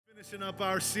Finishing up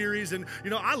our series, and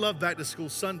I love Back to School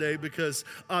Sunday because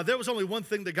there was only one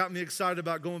thing that got me excited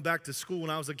about going back to school when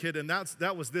I was a kid, and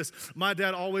that was this. My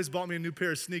dad always bought me a new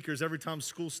pair of sneakers every time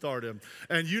school started.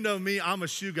 And you know me, I'm a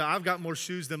shoe guy. I've got more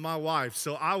shoes than my wife,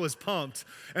 so I was pumped.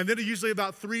 And then usually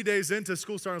about 3 days into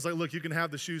school starting, I was like, look, you can have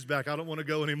the shoes back. I don't want to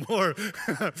go anymore.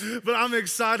 But I'm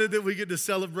excited that we get to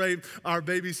celebrate our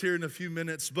babies here in a few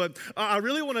minutes. But I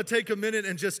really want to take a minute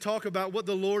and just talk about what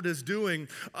the Lord is doing.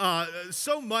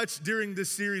 So much during this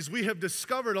series, we have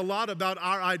discovered a lot about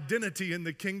our identity in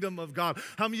the kingdom of God.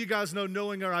 How many of you guys know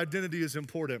knowing our identity is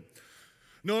important?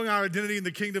 Knowing our identity in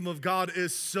the kingdom of God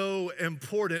is so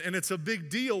important, and it's a big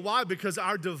deal. Why? Because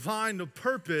our divine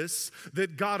purpose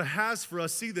that God has for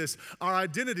us, see this, our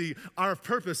identity, our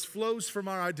purpose flows from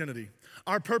our identity.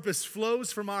 Our purpose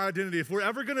flows from our identity. If we're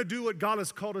ever going to do what God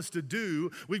has called us to do,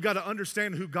 we've got to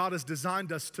understand who God has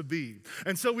designed us to be.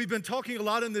 And so we've been talking a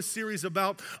lot in this series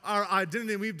about our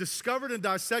identity, and we've discovered and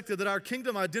dissected that our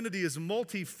kingdom identity is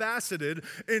multifaceted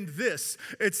in this.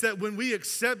 It's that when we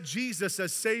accept Jesus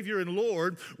as Savior and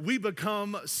Lord, we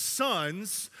become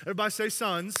sons. Everybody say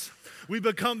sons. We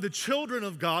become the children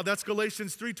of God. That's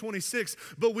Galatians 3:26.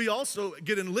 But we also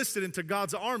get enlisted into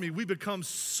God's army. We become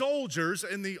soldiers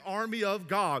in the army of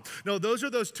God. Now, those are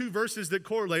those two verses that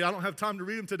correlate. I don't have time to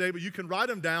read them today, but you can write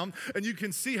them down, and you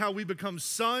can see how we become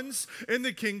sons in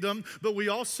the kingdom, but we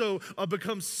also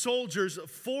become soldiers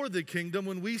for the kingdom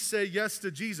when we say yes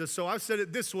to Jesus. So I've said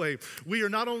it this way. We are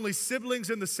not only siblings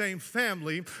in the same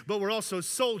family, but we're also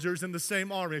soldiers in the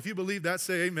same army. If you believe that,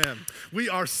 say amen. We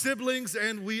are siblings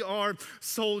and we are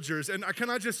soldiers. And can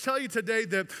I just tell you today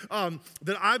that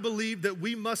I believe that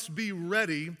we must be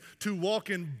ready to walk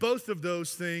in both of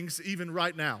those things even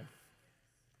right now.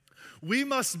 We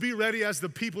must be ready as the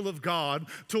people of God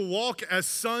to walk as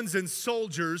sons and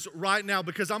soldiers right now,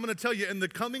 because I'm going to tell you, in the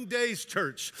coming days,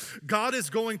 church, God is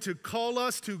going to call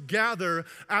us to gather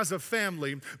as a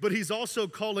family, but He's also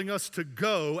calling us to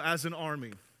go as an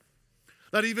army.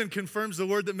 That even confirms the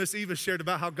word that Miss Eva shared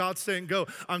about how God's saying go.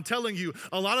 I'm telling you,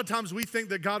 a lot of times we think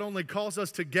that God only calls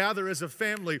us to gather as a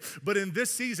family, but in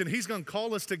this season, He's going to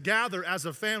call us to gather as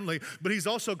a family, but He's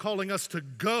also calling us to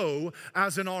go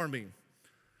as an army.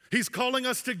 He's calling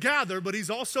us to gather, but He's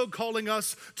also calling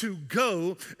us to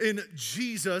go in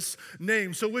Jesus'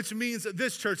 name. So which means that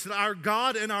this church, that our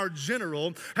God and our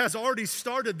general has already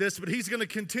started this, but He's going to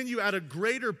continue at a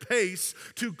greater pace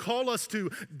to call us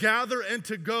to gather and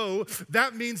to go.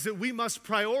 That means that we must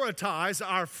prioritize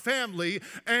our family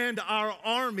and our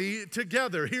army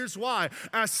together. Here's why.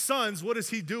 As sons, what is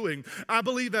He doing? I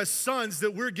believe as sons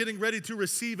that we're getting ready to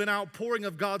receive an outpouring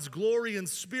of God's glory and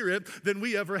spirit than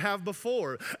we ever have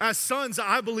before. As sons,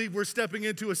 I believe we're stepping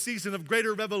into a season of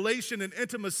greater revelation and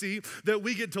intimacy that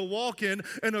we get to walk in,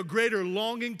 and a greater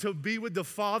longing to be with the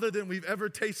Father than we've ever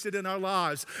tasted in our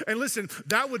lives. And listen,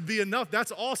 that would be enough.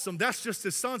 That's awesome. That's just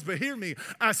as sons. But hear me,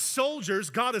 as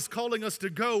soldiers, God is calling us to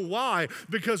go. Why?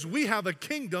 Because we have a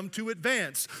kingdom to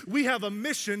advance. We have a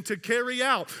mission to carry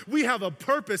out. We have a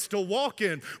purpose to walk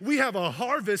in. We have a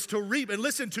harvest to reap. And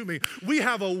listen to me, we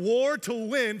have a war to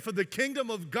win for the kingdom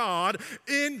of God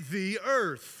in the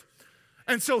earth.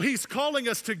 And so He's calling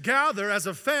us to gather as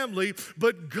a family,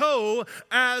 but go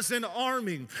as an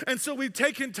army. And so we've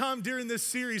taken time during this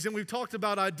series and we've talked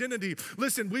about identity.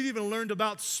 Listen, we've even learned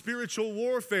about spiritual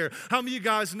warfare. How many of you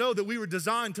guys know that we were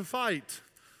designed to fight?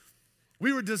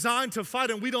 We were designed to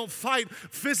fight, and we don't fight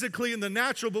physically in the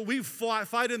natural, but we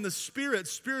fight in the spirit,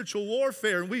 spiritual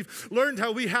warfare. And we've learned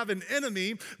how we have an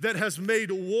enemy that has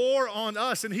made war on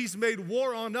us, and he's made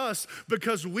war on us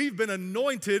because we've been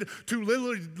anointed to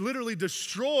literally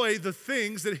destroy the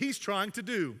things that he's trying to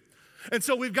do. And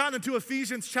so we've gotten into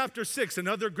Ephesians chapter 6,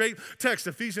 another great text,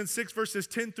 Ephesians 6 verses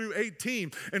 10 through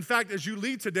 18. In fact, as you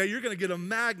leave today, you're going to get a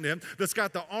magnet that's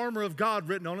got the armor of God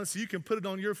written on it, so you can put it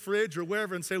on your fridge or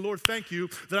wherever and say, Lord, thank you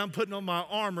that I'm putting on my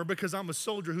armor because I'm a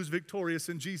soldier who's victorious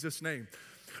in Jesus' name.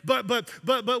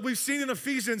 But we've seen in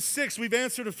Ephesians 6, we've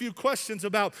answered a few questions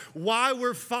about why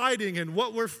we're fighting and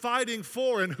what we're fighting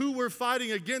for and who we're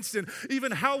fighting against, and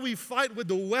even how we fight with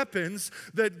the weapons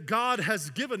that God has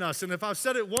given us. And if I've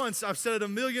said it once, I've said it a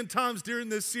million times during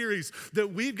this series,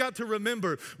 that we've got to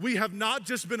remember, we have not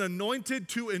just been anointed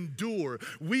to endure,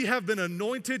 we have been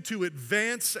anointed to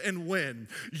advance and win.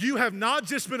 You have not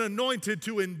just been anointed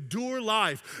to endure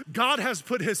life. God has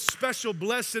put His special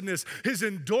blessedness, His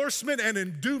endorsement and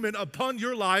endurance upon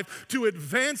your life to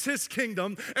advance His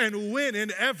kingdom and win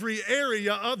in every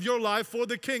area of your life for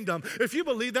the kingdom. If you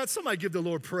believe that, somebody give the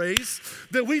Lord praise,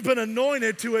 that we've been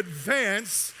anointed to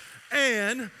advance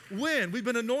and win. We've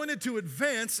been anointed to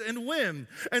advance and win.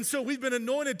 And so we've been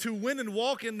anointed to win and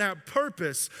walk in that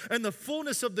purpose and the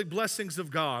fullness of the blessings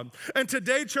of God. And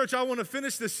today, church, I want to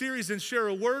finish this series and share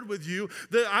a word with you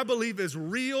that I believe is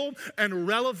real and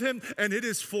relevant, and it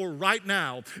is for right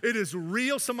now. It is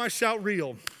real. Somebody shout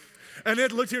real. And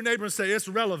then look to your neighbor and say, it's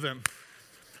relevant.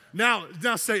 Now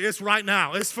say, it's right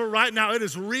now. It's for right now. It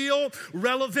is real,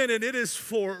 relevant, and it is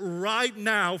for right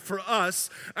now for us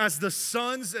as the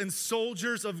sons and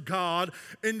soldiers of God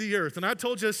in the earth. And I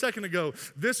told you a second ago,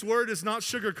 this word is not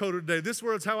sugar-coated today. This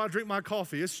word is how I drink my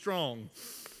coffee. It's strong.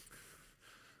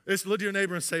 Look to your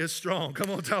neighbor and say, it's strong. Come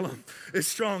on, tell them. It's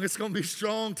strong. It's going to be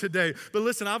strong today. But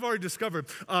listen, I've already discovered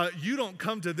you don't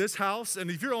come to this house, and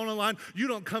if you're online, you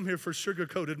don't come here for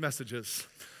sugar-coated messages.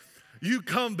 You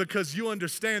come because you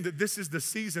understand that this is the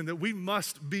season that we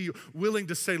must be willing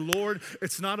to say, Lord,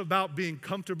 it's not about being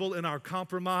comfortable in our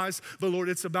compromise, but Lord,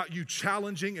 it's about you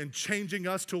challenging and changing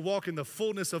us to walk in the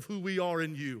fullness of who we are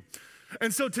in you.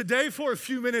 And so today, for a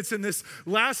few minutes in this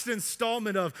last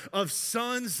installment of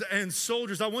Sons and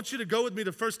Soldiers, I want you to go with me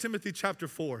to 1 Timothy chapter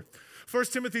 4. 1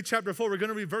 Timothy chapter 4, we're going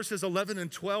to read verses 11 and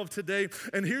 12 today,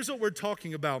 and here's what we're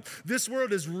talking about. This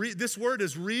word is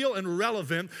real and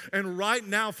relevant, and right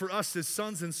now for us as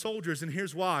sons and soldiers, and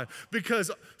here's why.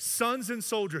 Because sons and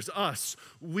soldiers, us,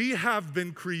 we have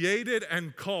been created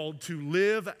and called to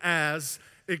live as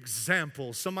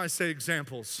examples. Somebody say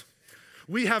examples.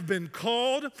 We have been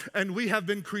called and we have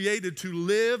been created to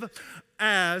live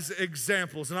as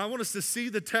examples. And I want us to see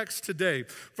the text today.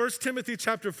 1 Timothy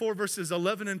chapter 4, verses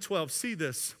 11 and 12. See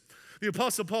this. The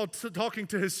Apostle Paul, talking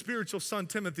to his spiritual son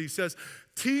Timothy, says,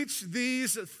 teach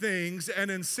these things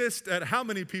and insist that how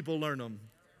many people learn them?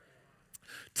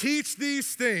 Teach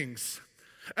these things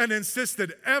and insist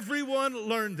that everyone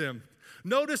learn them.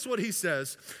 Notice what he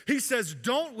says. He says,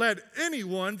 don't let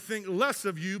anyone think less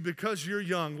of you because you're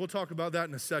young. We'll talk about that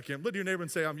in a second. Look at your neighbor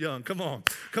and say, I'm young. Come on.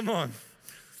 Come on.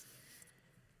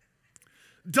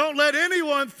 Don't let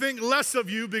anyone think less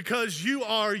of you because you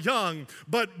are young,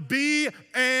 but be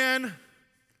an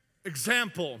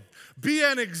example. Be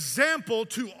an example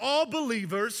to all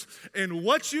believers in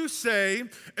what you say,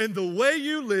 in the way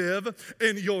you live,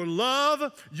 in your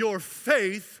love, your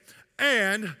faith,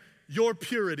 and your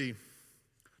purity.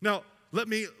 Now, let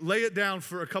me lay it down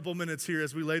for a couple minutes here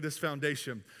as we lay this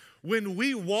foundation. When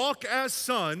we walk as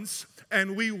sons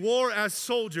and we war as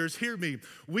soldiers, hear me,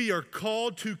 we are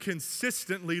called to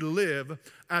consistently live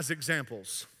as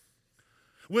examples.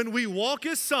 When we walk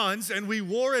as sons and we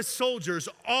war as soldiers,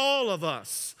 all of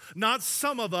us, not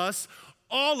some of us,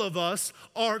 all of us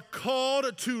are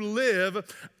called to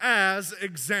live as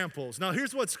examples. Now,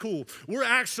 here's what's cool. We're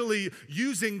actually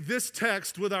using this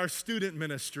text with our student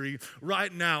ministry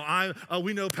right now.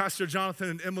 We know Pastor Jonathan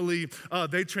and Emily,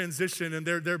 they transitioned and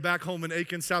they're back home in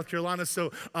Aiken, South Carolina.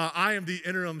 So I am the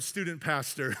interim student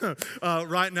pastor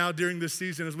right now during this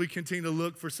season as we continue to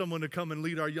look for someone to come and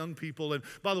lead our young people. And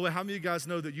by the way, how many of you guys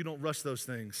know that you don't rush those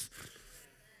things?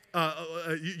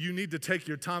 You need to take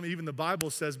your time. Even the Bible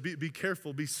says be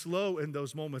careful, be slow in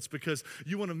those moments because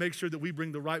you want to make sure that we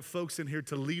bring the right folks in here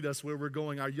to lead us where we're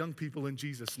going, our young people in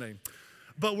Jesus' name.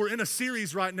 But we're in a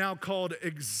series right now called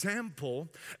Example,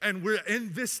 and we're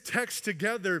in this text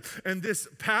together and this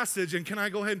passage, and can I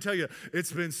go ahead and tell you,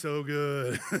 it's been so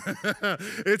good.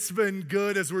 It's been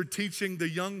good as we're teaching the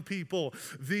young people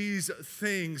these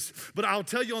things. But I'll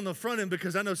tell you on the front end,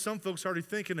 because I know some folks are already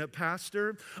thinking that,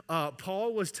 Pastor,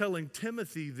 Paul was telling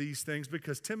Timothy these things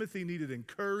because Timothy needed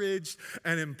encouraged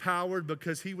and empowered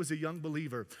because he was a young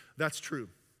believer. That's true.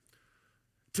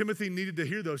 Timothy needed to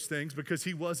hear those things because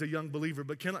he was a young believer.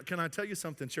 But can I tell you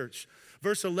something, church?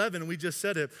 Verse 11, we just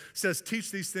said it, says,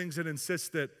 teach these things and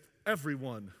insist that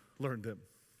everyone learn them.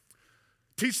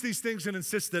 Teach these things and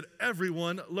insist that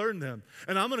everyone learn them.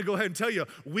 And I'm going to go ahead and tell you,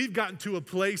 we've gotten to a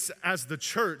place as the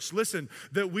church, listen,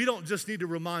 that we don't just need to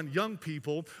remind young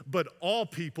people, but all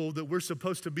people that we're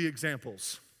supposed to be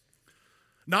examples.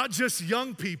 Not just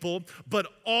young people, but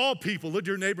all people. Look at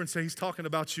your neighbor and say, he's talking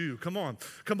about you. Come on,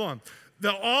 come on.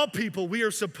 That all people, we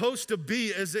are supposed to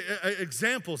be as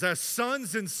examples. As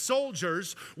sons and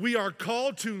soldiers, we are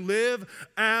called to live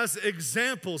as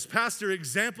examples. Pastor,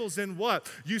 examples in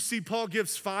what? You see, Paul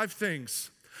gives 5 things.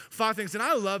 5 things, and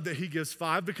I love that he gives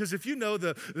 5 because if you know in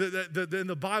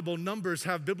the Bible, numbers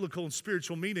have biblical and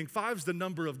spiritual meaning. 5 is the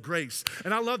number of grace,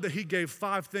 and I love that he gave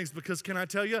 5 things because can I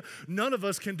tell you, none of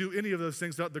us can do any of those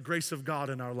things without the grace of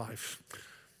God in our life.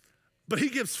 But he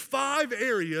gives 5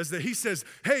 areas that he says,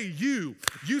 hey, you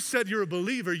said you're a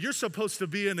believer. You're supposed to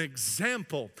be an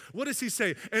example. What does he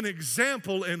say? An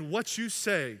example in what you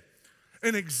say.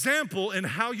 An example in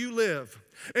how you live.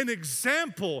 an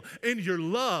example in your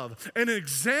love, an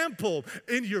example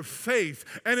in your faith,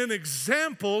 and an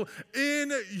example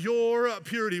in your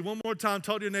purity. One more time,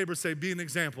 talk to your neighbor, say, be an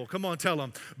example. Come on, tell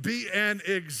them, be an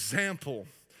example.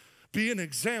 Be an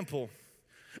example.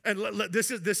 And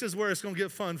this is where it's going to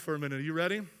get fun for a minute. Are you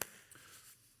ready?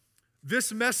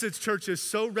 This message, church, is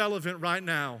so relevant right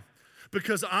now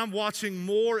because I'm watching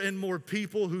more and more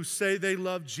people who say they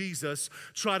love Jesus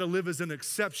try to live as an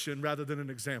exception rather than an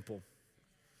example.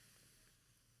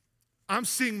 I'm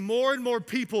seeing more and more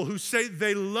people who say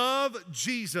they love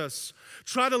Jesus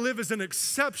try to live as an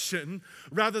exception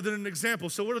rather than an example.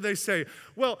 So what do they say?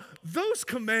 Well, those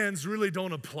commands really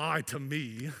don't apply to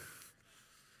me.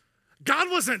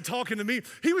 God wasn't talking to me.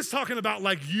 He was talking about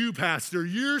like you, pastor.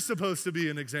 You're supposed to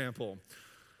be an example.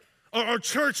 Or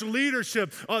church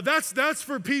leadership, that's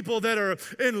for people that are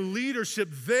in leadership.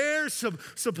 They're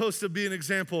supposed to be an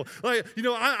example. Like,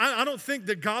 I don't think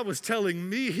that God was telling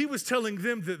me. He was telling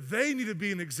them that they need to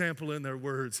be an example in their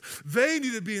words. They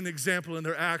need to be an example in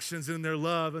their actions, in their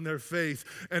love, in their faith,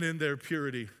 and in their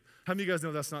purity. How many of you guys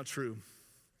know that's not true?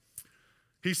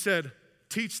 He said,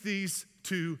 teach these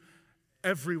to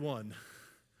everyone,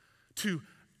 to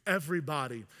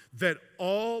everybody, that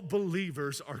all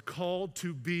believers are called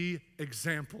to be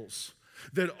examples.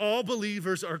 That all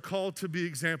believers are called to be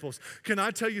examples. Can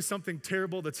I tell you something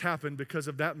terrible that's happened because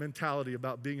of that mentality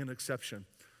about being an exception?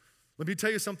 Let me tell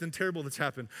you something terrible that's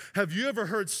happened. Have you ever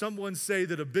heard someone say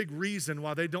that a big reason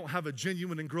why they don't have a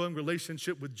genuine and growing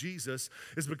relationship with Jesus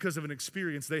is because of an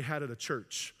experience they had at a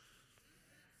church?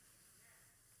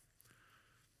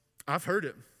 I've heard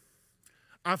it.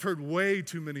 I've heard way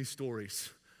too many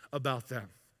stories about that.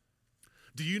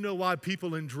 Do you know why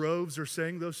people in droves are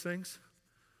saying those things?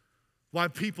 Why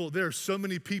there are so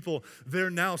many people,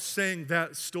 they're now saying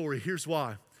that story. Here's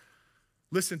why.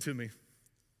 Listen to me.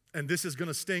 And this is going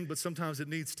to sting, but sometimes it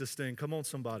needs to sting. Come on,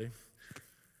 somebody.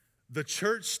 The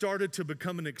church started to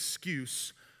become an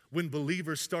excuse when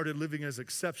believers started living as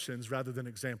exceptions rather than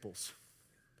examples.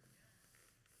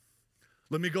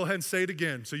 Let me go ahead and say it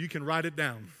again so you can write it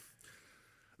down.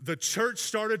 The church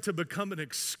started to become an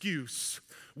excuse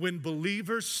when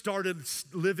believers started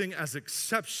living as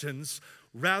exceptions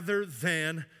rather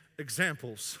than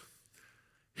examples.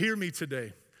 Hear me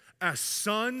today. As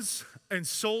sons and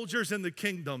soldiers in the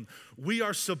kingdom, we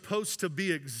are supposed to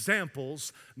be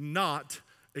examples, not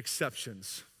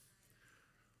exceptions.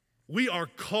 We are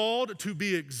called to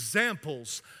be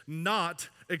examples, not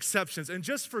exceptions. And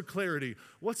just for clarity,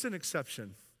 what's an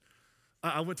exception?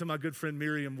 I went to my good friend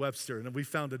Merriam-Webster, and we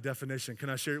found a definition.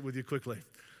 Can I share it with you quickly?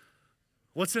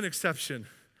 What's an exception?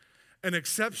 An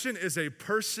exception is a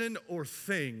person or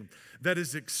thing that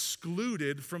is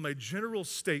excluded from a general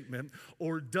statement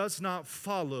or does not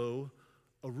follow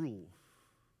a rule.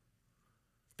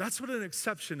 That's what an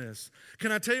exception is.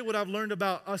 Can I tell you what I've learned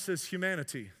about us as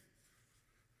humanity?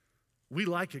 We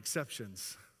like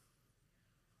exceptions.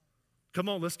 Come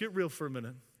on, let's get real for a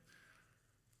minute.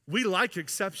 We like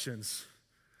exceptions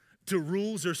to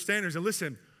rules or standards. And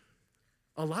listen,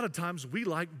 a lot of times we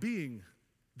like being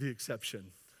the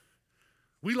exception.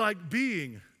 We like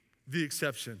being the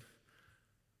exception.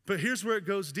 But here's where it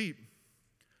goes deep.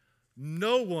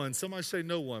 No one, somebody say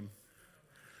no one.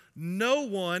 No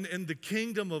one in the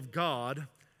kingdom of God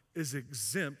is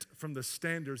exempt from the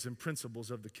standards and principles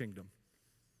of the kingdom.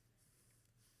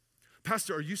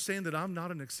 Pastor, are you saying that I'm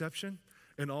not an exception?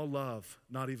 In all love,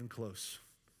 not even close.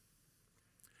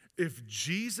 If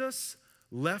Jesus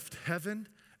left heaven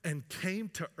and came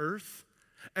to earth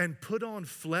and put on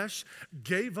flesh,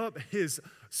 gave up his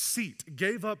seat,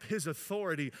 gave up his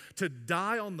authority to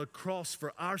die on the cross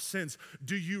for our sins,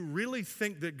 do you really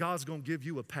think that God's going to give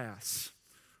you a pass?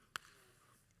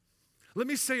 Let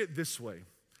me say it this way,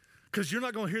 because you're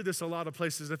not going to hear this a lot of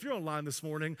places. If you're online this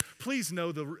morning, please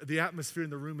know the atmosphere in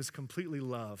the room is completely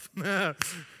love.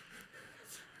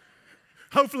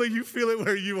 Hopefully you feel it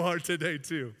where you are today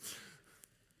too.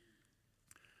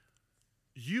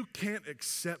 You can't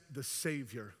accept the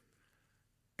Savior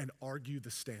and argue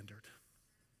the standard.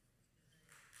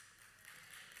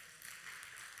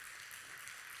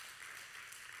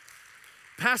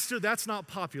 Pastor, that's not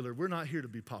popular. We're not here to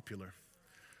be popular.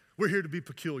 We're here to be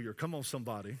peculiar. Come on,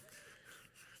 somebody.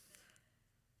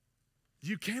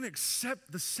 You can't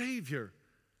accept the Savior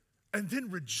and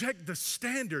then reject the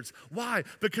standards. Why?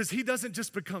 Because he doesn't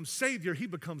just become Savior, he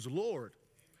becomes Lord.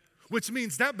 Which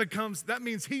means that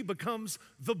means he becomes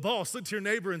the boss. Look to your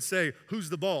neighbor and say, who's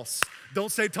the boss?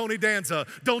 Don't say Tony Danza.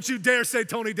 Don't you dare say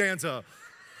Tony Danza.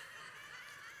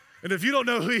 And if you don't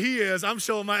know who he is, I'm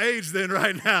showing my age then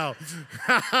right now.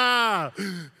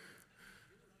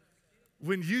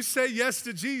 When you say yes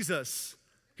to Jesus,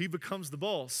 he becomes the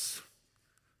boss.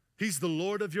 He's the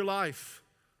Lord of your life.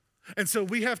 And so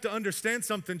we have to understand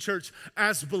something, church.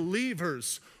 As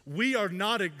believers, we are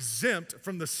not exempt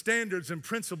from the standards and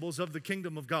principles of the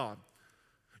kingdom of God.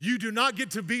 You do not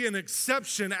get to be an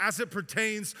exception as it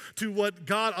pertains to what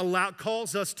God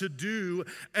calls us to do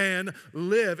and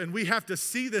live. And we have to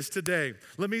see this today.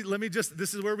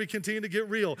 This is where we continue to get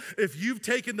real. If you've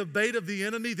taken the bait of the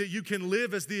enemy that you can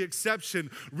live as the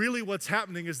exception, really what's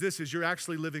happening is you're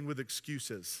actually living with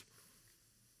excuses.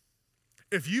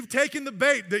 If you've taken the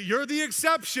bait that you're the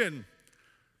exception,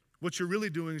 what you're really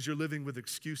doing is you're living with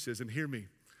excuses. And hear me,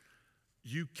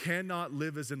 you cannot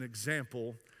live as an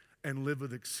example and live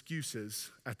with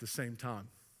excuses at the same time.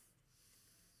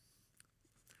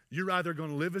 You're either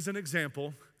going to live as an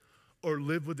example or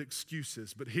live with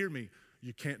excuses. But hear me,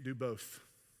 you can't do both.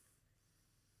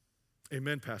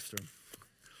 Amen, Pastor.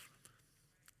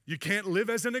 You can't live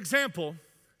as an example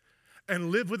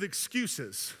and live with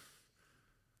excuses.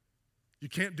 You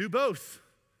can't do both.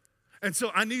 And so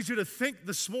I need you to think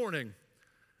this morning,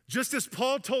 just as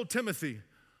Paul told Timothy,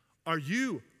 are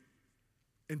you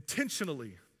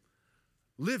intentionally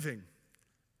living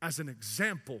as an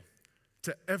example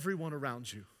to everyone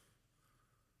around you?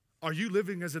 Are you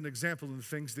living as an example in the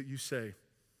things that you say?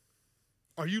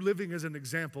 Are you living as an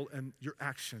example in your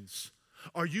actions?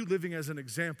 Are you living as an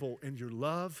example in your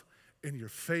love, in your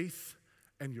faith,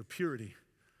 and your purity?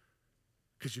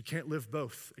 Because you can't live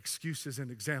both excuses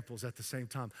and examples at the same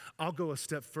time. I'll go a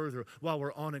step further while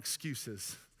we're on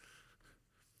excuses.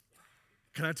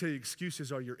 Can I tell you,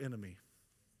 excuses are your enemy?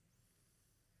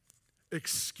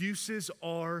 Excuses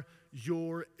are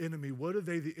your enemy. What are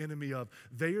they the enemy of?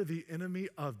 They are the enemy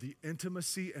of the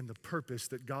intimacy and the purpose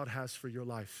that God has for your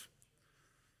life.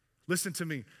 Listen to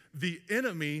me. The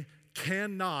enemy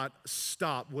cannot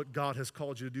stop what God has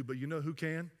called you to do, but you know who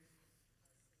can?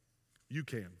 You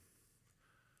can.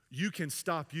 You can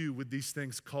stop you with these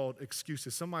things called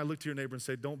excuses. Somebody look to your neighbor and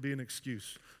say, don't be an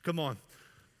excuse. Come on.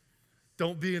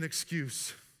 Don't be an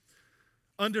excuse.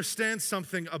 Understand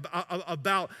something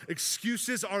about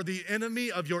excuses are the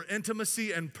enemy of your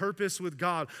intimacy and purpose with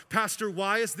God. Pastor,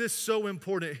 why is this so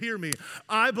important? Hear me.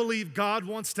 I believe God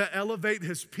wants to elevate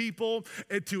his people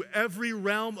into every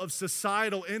realm of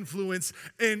societal influence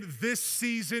in this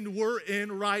season we're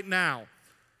in right now.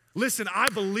 Listen, I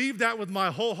believe that with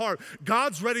my whole heart.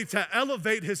 God's ready to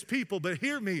elevate his people, but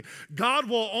hear me. God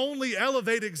will only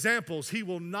elevate examples. He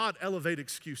will not elevate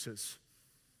excuses.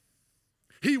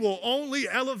 He will only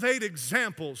elevate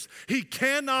examples. He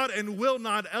cannot and will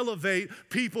not elevate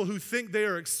people who think they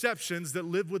are exceptions that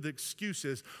live with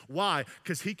excuses. Why?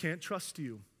 Because he can't trust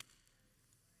you.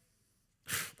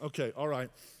 Okay, all right.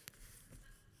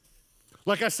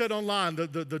 Like I said online,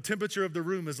 the temperature of the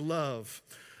room is love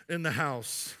in the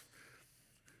house.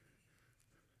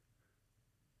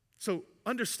 So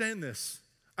understand this.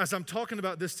 As I'm talking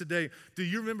about this today, do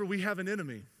you remember we have an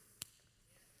enemy?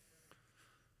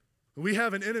 We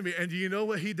have an enemy, and do you know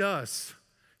what he does?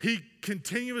 He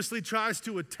continuously tries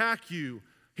to attack you.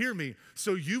 Hear me.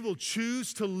 So you will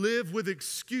choose to live with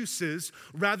excuses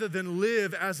rather than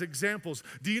live as examples.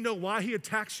 Do you know why he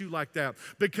attacks you like that?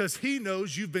 Because he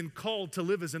knows you've been called to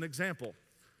live as an example.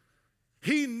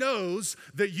 He knows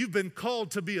that you've been called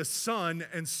to be a son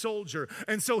and soldier.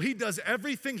 And so he does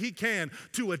everything he can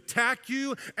to attack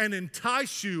you and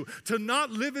entice you to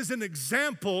not live as an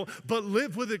example, but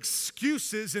live with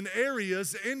excuses in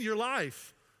areas in your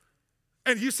life.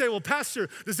 And you say, well, Pastor,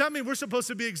 does that mean we're supposed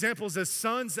to be examples as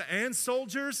sons and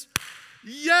soldiers?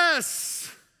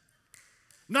 Yes.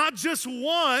 Not just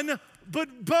one,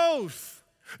 but both.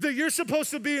 That you're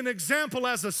supposed to be an example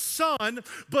as a son,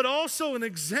 but also an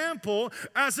example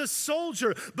as a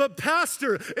soldier. But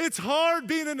Pastor, it's hard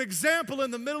being an example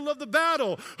in the middle of the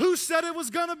battle. Who said it was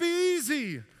going to be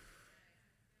easy?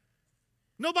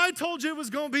 Nobody told you it was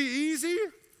going to be easy.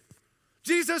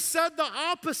 Jesus said the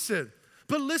opposite.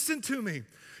 But listen to me.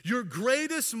 Your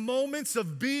greatest moments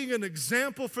of being an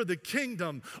example for the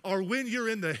kingdom are when you're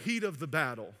in the heat of the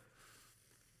battle.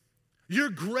 Your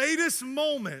greatest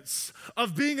moments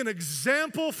of being an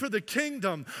example for the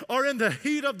kingdom are in the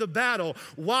heat of the battle.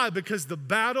 Why? Because the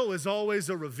battle is always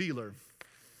a revealer.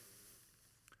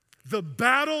 The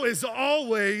battle is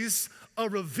always a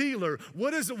revealer.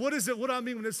 What is it? What do I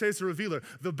mean when it says a revealer?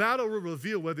 The battle will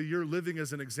reveal whether you're living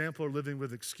as an example or living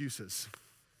with excuses.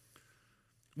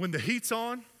 When the heat's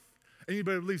on, and you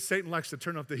better believe Satan likes to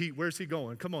turn up the heat. Where's he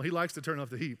going? Come on, he likes to turn up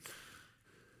the heat.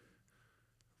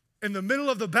 In the middle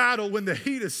of the battle, when the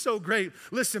heat is so great,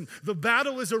 listen, the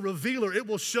battle is a revealer. It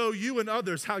will show you and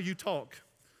others how you talk.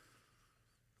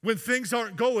 When things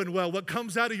aren't going well, what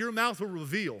comes out of your mouth will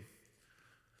reveal.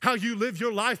 how you live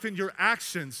your life in your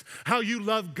actions, how you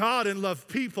love God and love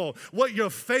people, what your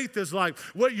faith is like,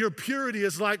 what your purity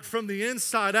is like from the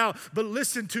inside out. But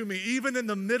listen to me, even in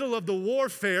the middle of the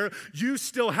warfare, you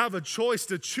still have a choice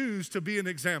to choose to be an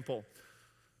example.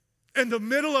 In the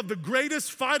middle of the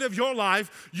greatest fight of your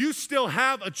life, you still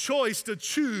have a choice to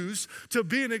choose to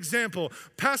be an example.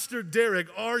 Pastor Derek,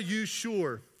 are you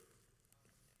sure?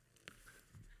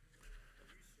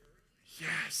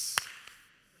 Yes.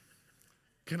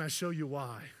 Can I show you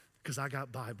why? Because I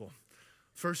got Bible.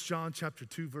 1 John chapter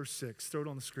 2, verse 6. Throw it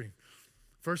on the screen.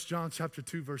 1 John chapter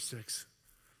 2, verse 6.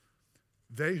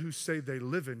 They who say they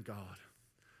live in God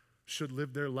should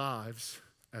live their lives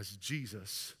as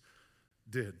Jesus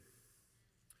did.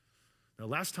 Now,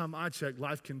 last time I checked,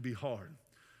 life can be hard,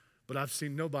 but I've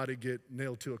seen nobody get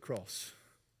nailed to a cross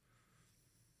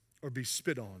or be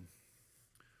spit on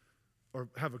or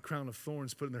have a crown of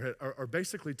thorns put in their head, or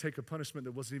basically take a punishment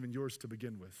that wasn't even yours to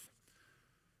begin with.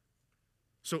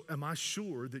 So am I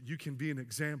sure that you can be an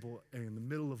example in the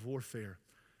middle of warfare?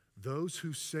 Those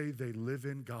who say they live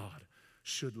in God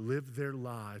should live their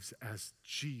lives as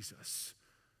Jesus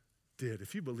did.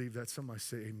 If you believe that, somebody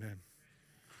say amen.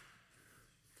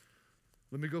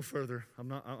 Let me go further.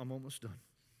 I'm almost done.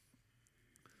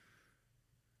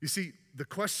 You see, the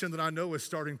question that I know is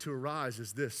starting to arise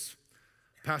is this: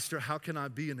 Pastor, how can I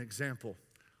be an example?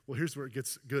 Well, here's where it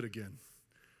gets good again.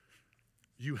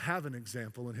 You have an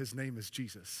example, and his name is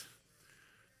Jesus.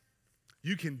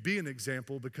 You can be an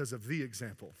example because of the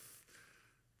example.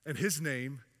 And his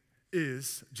name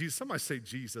is Jesus. Somebody say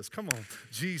Jesus. Come on,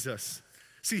 Jesus.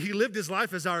 See, he lived his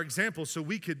life as our example so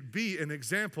we could be an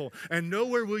example. And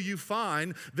nowhere will you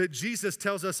find that Jesus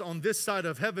tells us on this side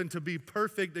of heaven to be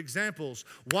perfect examples.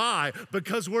 Why?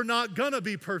 Because we're not going to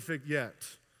be perfect yet.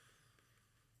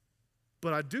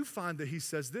 But I do find that he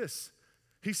says this.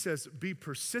 He says, be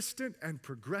persistent and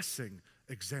progressing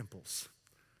examples.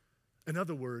 In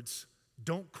other words,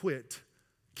 don't quit,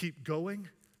 keep going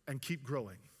and keep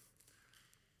growing.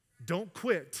 Don't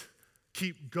quit,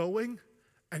 keep going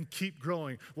and keep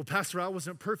growing. Well, Pastor, I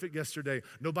wasn't perfect yesterday.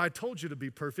 Nobody told you to be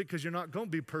perfect because you're not going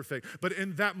to be perfect. But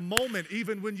in that moment,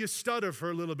 even when you stutter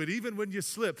for a little bit, even when you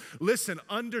slip, listen,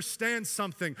 understand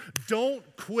something.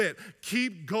 Don't quit.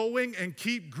 Keep going and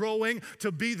keep growing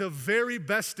to be the very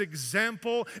best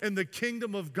example in the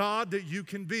kingdom of God that you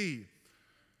can be.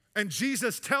 And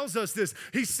Jesus tells us this.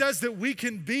 He says that we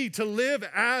can be, to live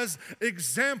as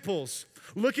examples.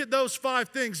 Look at those 5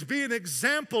 things. Be an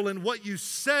example in what you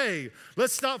say.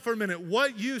 Let's stop for a minute.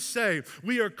 What you say.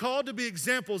 We are called to be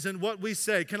examples in what we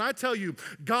say. Can I tell you,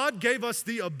 God gave us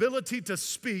the ability to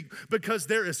speak because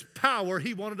there is power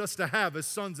he wanted us to have as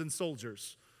sons and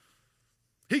soldiers.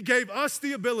 He gave us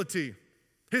the ability.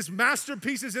 His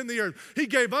masterpieces in the earth. He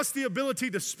gave us the ability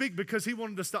to speak because he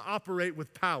wanted us to operate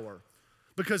with power.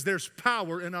 Because there's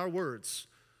power in our words.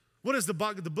 What does the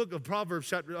book of Proverbs,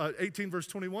 chapter 18, verse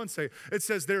 21 say? It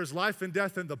says there is life and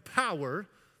death in the power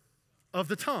of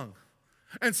the tongue.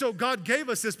 And so God gave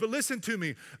us this, but listen to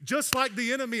me. Just like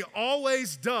the enemy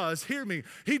always does, hear me,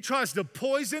 he tries to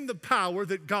poison the power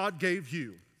that God gave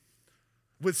you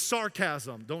with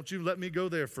sarcasm. Don't you let me go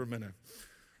there for a minute.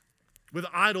 With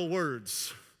idle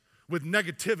words, with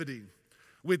negativity,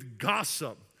 with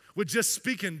gossip, with just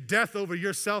speaking death over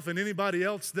yourself and anybody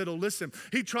else that'll listen.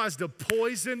 He tries to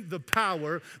poison the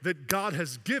power that God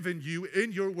has given you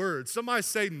in your words. Somebody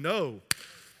say no.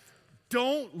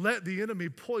 Don't let the enemy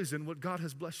poison what God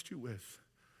has blessed you with.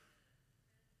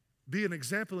 Be an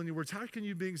example in your words. How can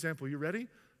you be an example? You ready?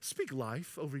 Speak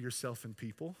life over yourself and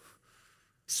people.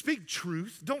 Speak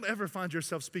truth. Don't ever find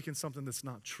yourself speaking something that's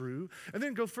not true. And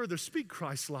then go further. Speak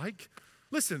Christ-like.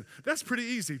 Listen, that's pretty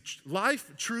easy.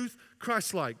 Life, truth,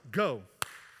 Christ-like. Go.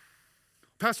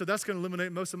 Pastor, that's going to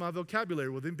eliminate most of my vocabulary.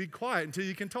 Well, then be quiet until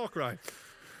you can talk right.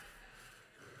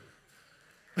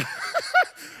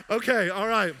 Okay, all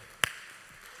right.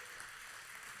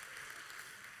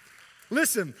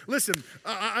 Listen.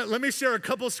 Let me share a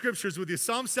couple scriptures with you.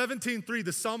 Psalm 17:3,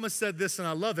 the psalmist said this, and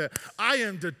I love it. I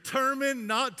am determined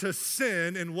not to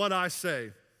sin in what I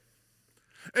say.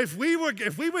 If we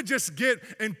would just get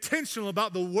intentional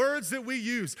about the words that we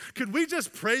use, could we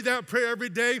just pray that prayer every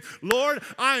day? Lord,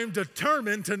 I am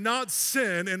determined to not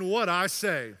sin in what I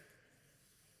say.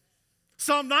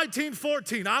 Psalm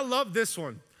 19:14, I love this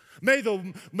one. May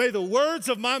the words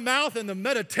of my mouth and the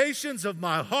meditations of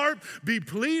my heart be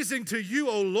pleasing to you,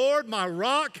 O Lord, my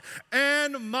rock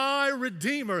and my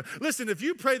redeemer. Listen, if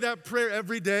you pray that prayer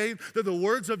every day, that the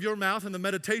words of your mouth and the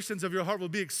meditations of your heart will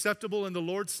be acceptable in the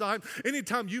Lord's sight,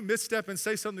 anytime you misstep and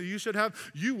say something you should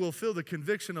have, you will feel the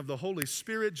conviction of the Holy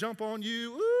Spirit jump on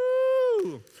you.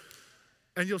 Ooh.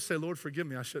 And you'll say, Lord, forgive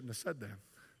me, I shouldn't have said that.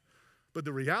 But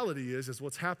the reality is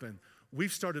what's happened.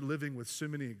 We've started living with so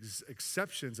many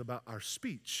exceptions about our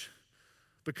speech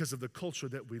because of the culture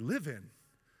that we live in.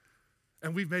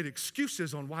 And we've made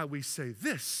excuses on why we say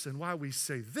this and why we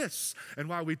say this and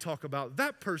why we talk about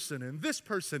that person and this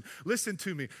person. Listen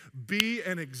to me. Be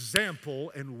an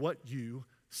example in what you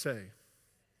say.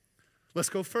 Let's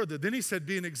go further. Then he said,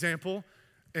 be an example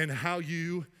in how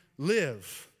you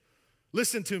live.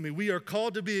 Listen to me. We are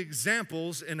called to be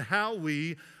examples in how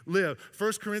we live.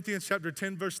 1 Corinthians chapter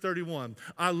 10, verse 31.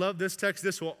 I love this text.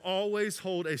 This will always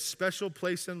hold a special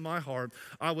place in my heart.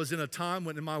 I was in a time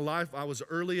when in my life, I was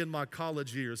early in my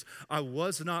college years. I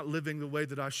was not living the way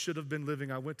that I should have been living.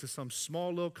 I went to some small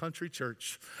little country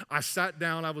church. I sat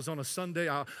down. I was on a Sunday.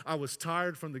 I was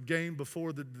tired from the game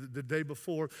before the day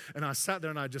before. And I sat there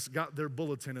and I just got their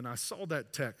bulletin and I saw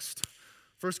that text.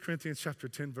 1 Corinthians chapter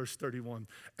 10, verse 31.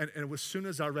 And as soon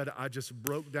as I read it, I just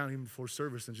broke down even before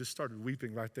service and just started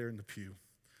weeping right there in the pew.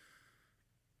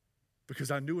 Because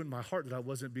I knew in my heart that I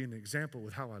wasn't being an example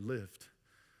with how I lived.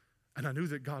 And I knew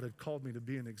that God had called me to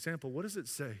be an example. What does it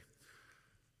say?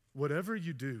 Whatever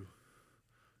you do,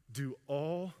 do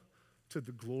all to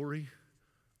the glory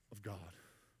of God.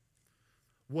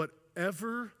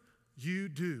 Whatever you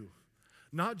do,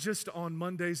 not just on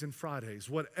Mondays and Fridays,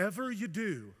 whatever you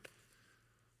do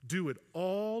it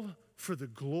all for the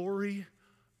glory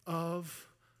of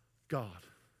God.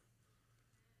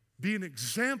 Be an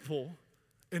example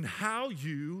in how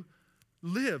you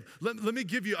live. Let me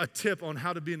give you a tip on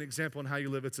how to be an example in how you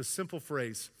live. It's a simple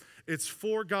phrase. It's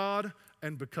for God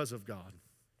and because of God.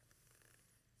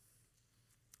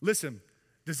 Listen,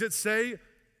 does it say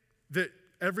that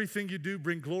everything you do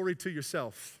bring glory to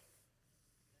yourself?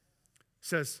 It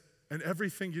says, and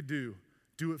everything you do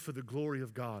it for the glory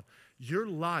of God. Your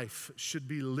life should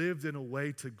be lived in a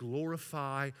way to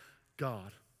glorify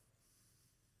God.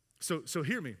 So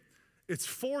hear me. It's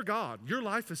for God. Your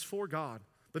life is for God.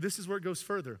 But this is where it goes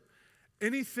further.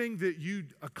 Anything that you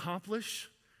accomplish,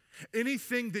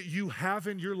 anything that you have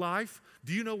in your life,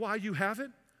 do you know why you have it?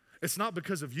 It's not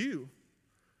because of you.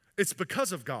 It's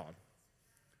because of God.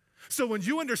 So when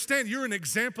you understand you're an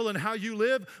example in how you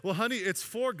live, well, honey, it's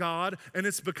for God and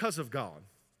it's because of God.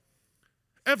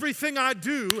 Everything I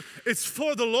do, it's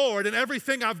for the Lord, and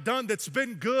everything I've done that's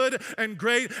been good and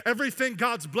great, everything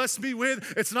God's blessed me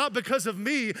with, it's not because of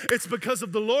me, it's because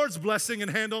of the Lord's blessing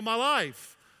and hand on my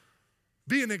life.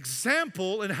 Be an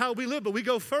example in how we live, but we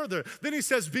go further. Then he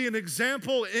says, be an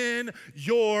example in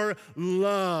your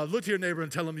love. Look to your neighbor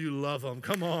and tell him you love him.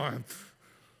 Come on.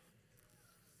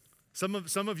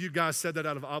 Some of you guys said that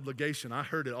out of obligation. I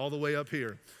heard it all the way up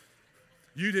here.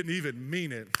 You didn't even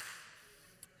mean it.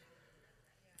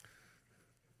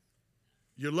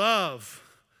 Your love.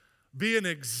 Be an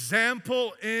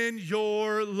example in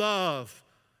your love.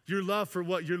 Your love for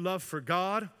what? Your love for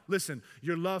God. Listen,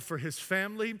 your love for his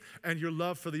family and your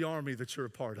love for the army that you're a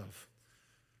part of.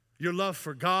 Your love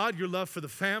for God, your love for the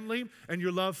family, and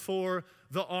your love for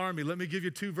the army. Let me give you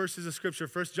two verses of scripture.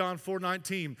 1 John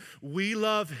 4:19. We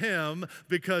love him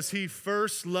because he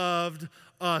first loved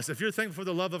us. If you're thankful for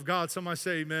the love of God, somebody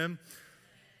say amen.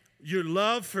 Your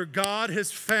love for God,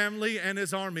 his family, and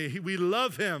his army. We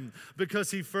love him because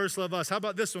he first loved us. How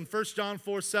about this one? 1 John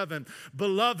 4:7.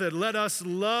 Beloved, let us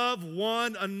love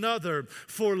one another,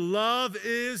 for love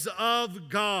is of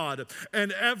God.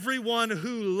 And everyone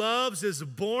who loves is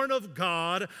born of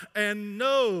God and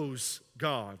knows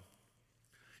God.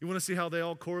 You want to see how they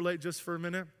all correlate just for a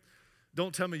minute?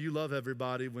 Don't tell me you love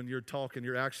everybody when your talk and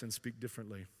your actions speak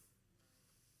differently.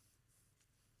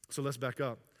 So let's back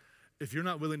up. If you're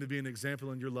not willing to be an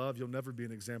example in your love, you'll never be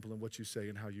an example in what you say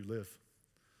and how you live.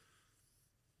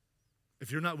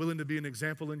 If you're not willing to be an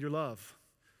example in your love,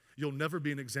 you'll never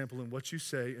be an example in what you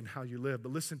say and how you live.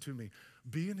 But listen to me,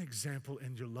 be an example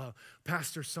in your love.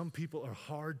 Pastor, some people are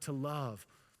hard to love.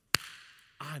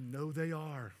 I know they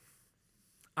are.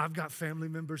 I've got family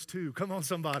members too. Come on,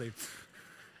 somebody.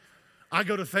 I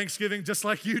go to Thanksgiving just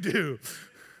like you do.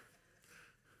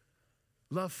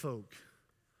 Love folk.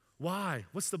 Why?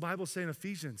 What's the Bible say in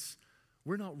Ephesians?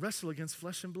 We're not wrestle against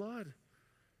flesh and blood.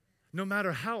 No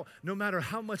matter how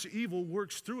much evil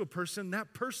works through a person,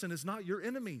 that person is not your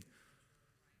enemy.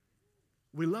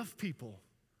 We love people.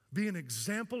 Be an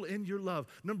example in your love.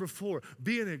 Number 4,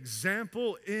 be an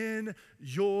example in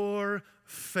your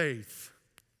faith.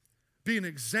 Be an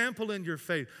example in your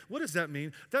faith. What does that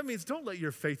mean? That means don't let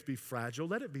your faith be fragile.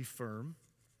 Let it be firm.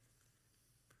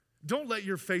 Don't let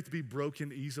your faith be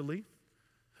broken easily.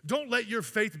 Don't let your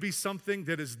faith be something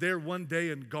that is there one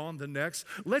day and gone the next.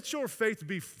 Let your faith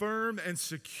be firm and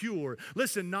secure.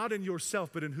 Listen, not in yourself,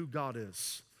 but in who God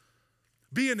is.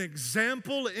 Be an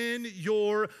example in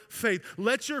your faith.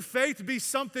 Let your faith be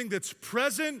something that's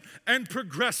present and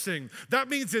progressing. That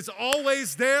means it's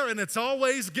always there and it's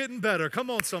always getting better. Come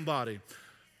on, somebody.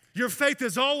 Your faith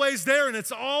is always there and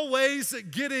it's always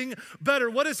getting better.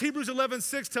 What does Hebrews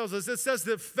 11:6 tells us? It says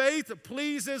that faith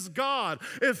pleases God.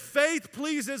 If faith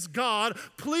pleases God,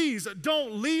 please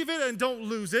don't leave it and don't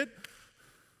lose it.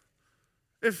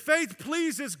 If faith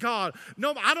pleases God,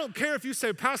 no, I don't care if you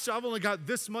say, Pastor, I've only got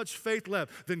this much faith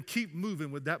left, then keep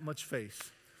moving with that much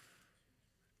faith.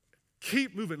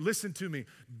 Keep moving. Listen to me.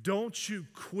 Don't you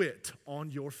quit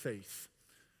on your faith.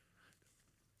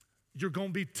 You're going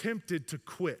to be tempted to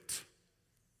quit.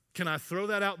 Can I throw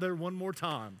that out there one more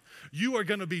time? You are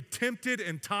going to be tempted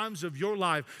in times of your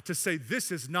life to say,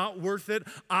 this is not worth it.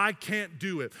 I can't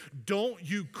do it. Don't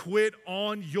you quit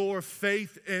on your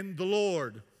faith in the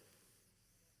Lord.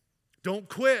 Don't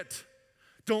quit.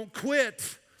 Don't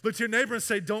quit. Look to your neighbor and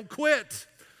say, don't quit.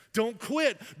 Don't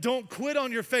quit. Don't quit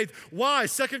on your faith. Why?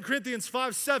 2 Corinthians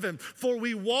 5:7. For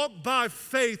we walk by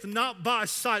faith, not by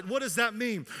sight. What does that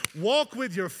mean? Walk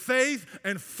with your faith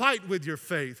and fight with your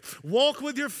faith. Walk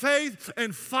with your faith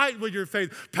and fight with your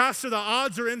faith. Pastor, the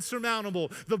odds are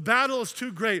insurmountable. The battle is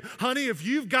too great. Honey, if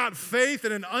you've got faith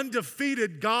in an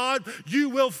undefeated God, you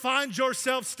will find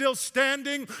yourself still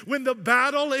standing when the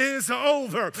battle is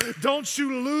over. Don't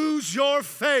you lose your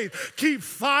faith. Keep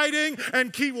fighting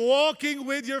and keep walking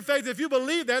with your faith. If you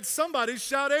believe that, somebody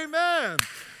shout amen.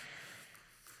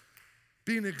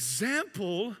 Be an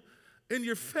example in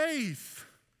your faith.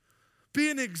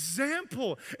 Be an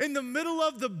example. In the middle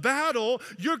of the battle,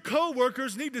 your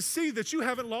coworkers need to see that you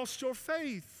haven't lost your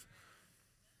faith.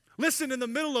 Listen, in the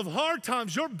middle of hard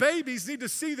times, your babies need to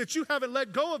see that you haven't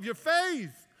let go of your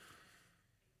faith.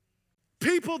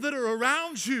 People that are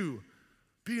around you,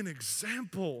 be an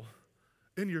example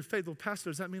in your faith. Well, Pastor,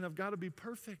 does that mean I've got to be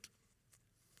perfect?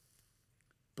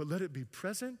 But let it be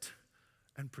present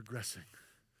and progressing.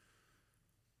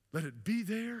 Let it be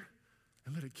there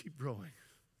and let it keep growing.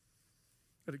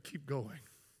 Let it keep going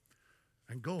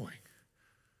and going.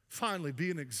 Finally, be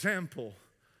an example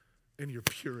in your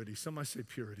purity. Somebody say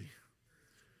purity.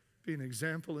 Be an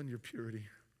example in your purity.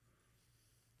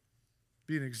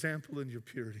 Be an example in your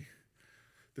purity.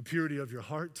 The purity of your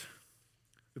heart,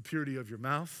 the purity of your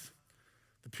mouth,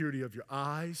 the purity of your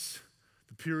eyes,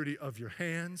 the purity of your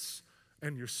hands,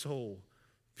 and your soul.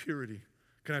 Purity.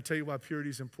 Can I tell you why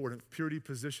purity is important? Purity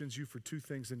positions you for two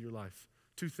things in your life.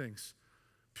 Two things.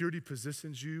 Purity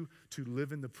positions you to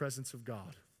live in the presence of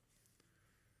God.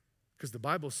 Because the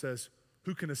Bible says,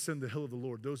 who can ascend the hill of the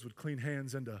Lord? Those with clean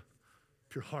hands and a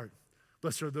pure heart.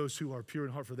 Blessed are those who are pure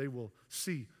in heart, for they will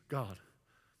see God.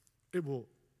 It will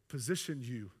position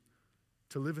you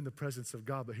to live in the presence of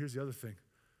God. But here's the other thing.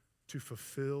 To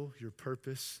fulfill your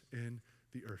purpose in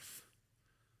the earth.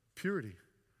 Purity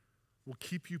will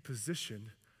keep you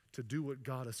positioned to do what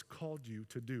God has called you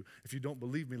to do. If you don't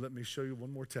believe me, let me show you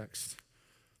one more text.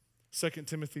 2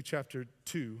 Timothy chapter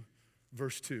 2,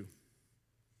 verse 2.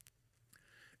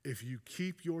 If you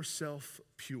keep yourself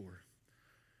pure,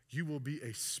 you will be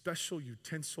a special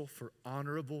utensil for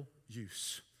honorable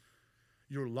use.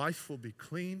 Your life will be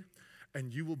clean,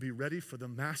 and you will be ready for the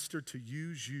master to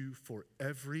use you for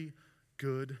every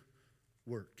good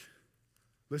work.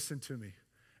 Listen to me.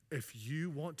 If you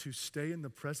want to stay in the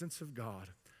presence of God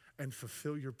and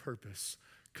fulfill your purpose,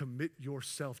 commit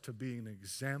yourself to being an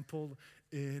example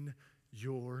in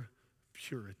your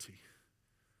purity.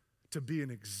 To be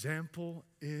an example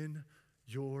in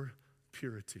your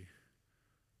purity.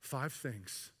 5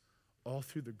 things, all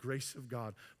through the grace of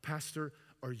God. Pastor,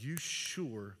 are you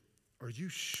sure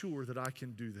that I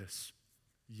can do this?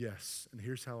 Yes, and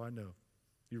here's how I know.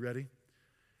 You ready?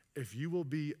 If you will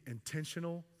be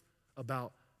intentional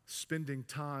about spending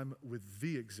time with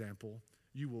the example,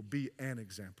 you will be an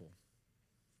example.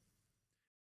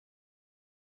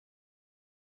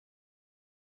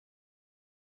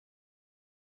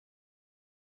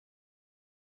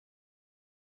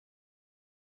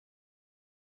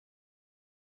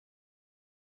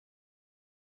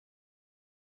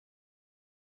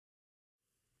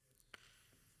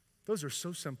 Those are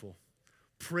so simple.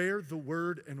 Prayer, the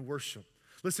word, and worship.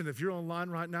 Listen, if you're online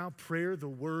right now, prayer, the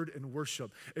word, and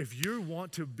worship. If you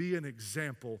want to be an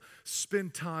example,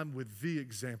 spend time with the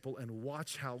example and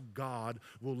watch how God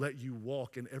will let you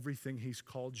walk in everything He's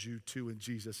called you to in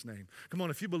Jesus' name. Come on,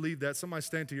 if you believe that, somebody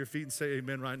stand to your feet and say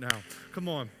amen right now. Come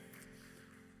on.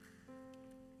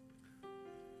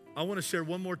 I want to share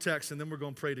one more text and then we're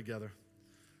going to pray together.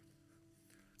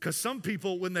 Because some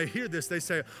people, when they hear this, they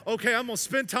say, okay, I'm going to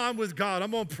spend time with God. I'm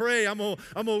going to pray. I'm going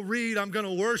to read. I'm going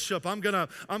to worship. I'm going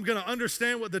to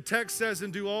understand what the text says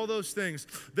and do all those things.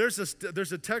 There's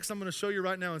a text I'm going to show you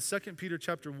right now in 2 Peter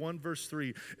chapter 1, verse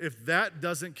 3. If that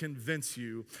doesn't convince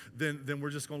you, then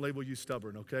we're just going to label you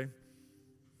stubborn, okay?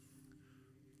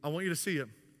 I want you to see it.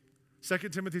 2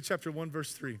 Timothy chapter 1,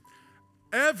 verse 3.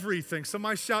 Everything,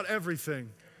 somebody shout everything,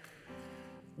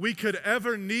 we could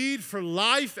ever need for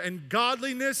life and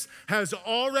godliness has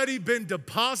already been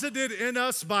deposited in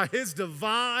us by his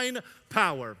divine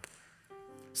power.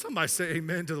 Somebody say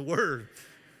amen to the word.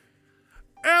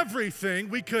 Everything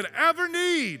we could ever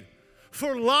need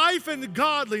for life and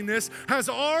godliness has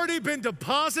already been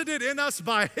deposited in us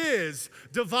by his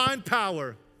divine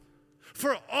power.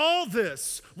 For all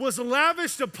this was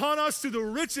lavished upon us through the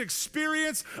rich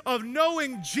experience of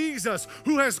knowing Jesus,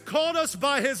 who has called us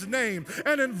by his name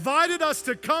and invited us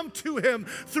to come to him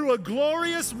through a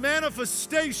glorious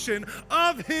manifestation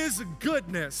of his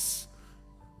goodness.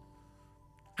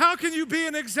 How can you be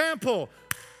an example?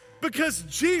 Because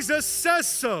Jesus says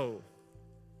so.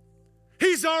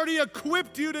 He's already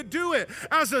equipped you to do it.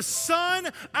 As a son,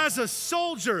 as a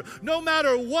soldier, no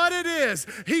matter what it is,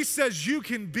 he says you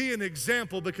can be an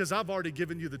example because I've already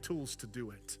given you the tools to do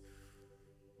it.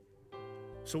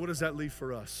 So what does that leave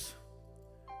for us?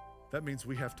 That means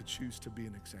we have to choose to be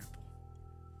an example.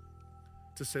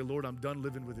 To say, Lord, I'm done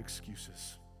living with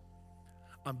excuses.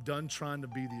 I'm done trying to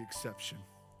be the exception.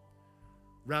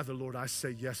 Rather, Lord, I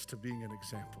say yes to being an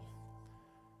example.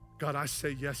 God, I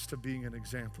say yes to being an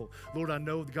example. Lord, I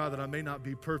know, God, that I may not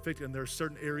be perfect and there are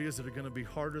certain areas that are going to be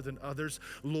harder than others,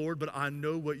 Lord, but I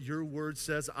know what your word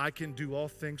says. I can do all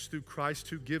things through Christ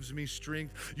who gives me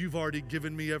strength. You've already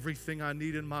given me everything I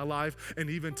need in my life, and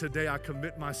even today I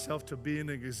commit myself to being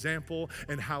an example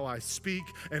in how I speak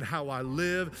and how I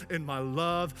live, in my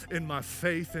love, in my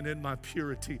faith, and in my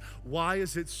purity. Why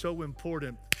is it so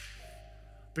important?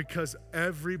 Because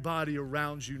everybody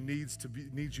around you needs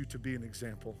you to be an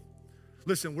example.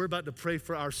 Listen, we're about to pray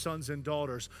for our sons and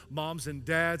daughters, moms and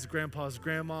dads, grandpas,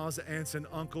 grandmas, aunts and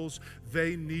uncles.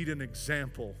 They need an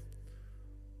example.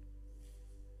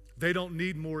 They don't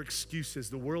need more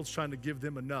excuses. The world's trying to give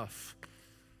them enough.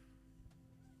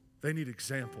 They need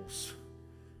examples.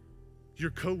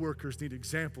 Your coworkers need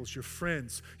examples. Your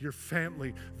friends, your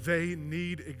family, they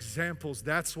need examples.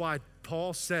 That's why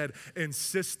Paul said,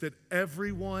 insist that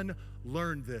everyone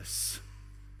learn this,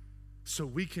 so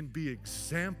we can be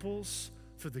examples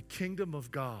for the kingdom of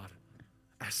God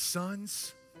as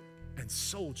sons and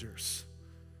soldiers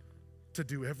to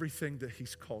do everything that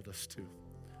he's called us to.